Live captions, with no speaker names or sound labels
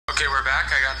Okay, we're back.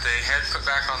 I got the head put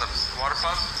back on the water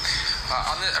pump.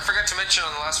 I forgot to mention on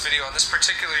the last video, on this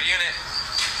particular unit,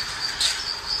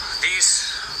 these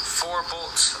 4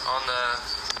 bolts on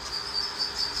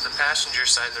the passenger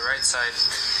side, the right side,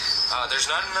 there's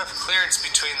not enough clearance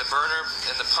between the burner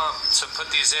and the pump to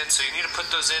put these in, so you need to put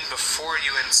those in before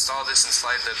you install this and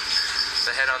slide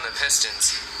the head on the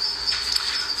pistons.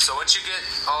 So once you get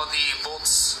all the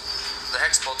bolts, the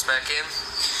hex bolts back in,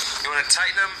 you want to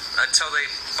tighten them until they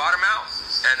bottom out,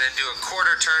 and then do a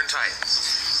quarter turn tight.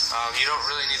 You don't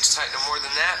really need to tighten them more than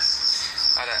that.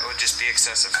 That would just be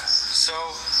excessive. So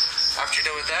after you're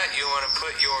done with that, you want to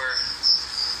put your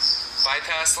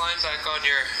bypass line back on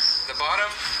the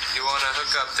bottom. You want to hook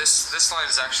up this line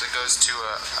actually goes to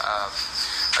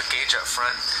a gauge up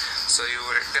front. So you're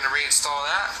going to reinstall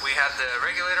that. We had the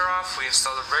regulator off. We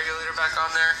installed the regulator back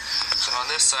on there. So on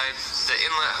this side, the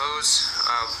inlet hose,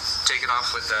 take it off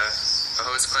with a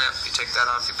hose clamp. You take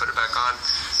that off, you put it back on,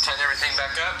 tighten everything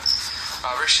back up,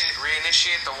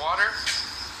 reinitiate the water,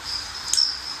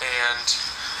 and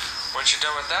once you're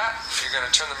done with that, you're going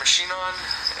to turn the machine on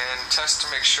and test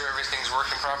to make sure everything's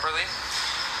working properly.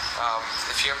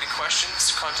 If you have any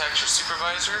questions, contact your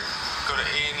supervisor. Go to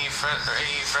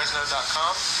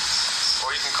aefresno.com, or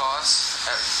you can call us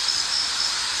at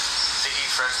AE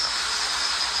Fresno.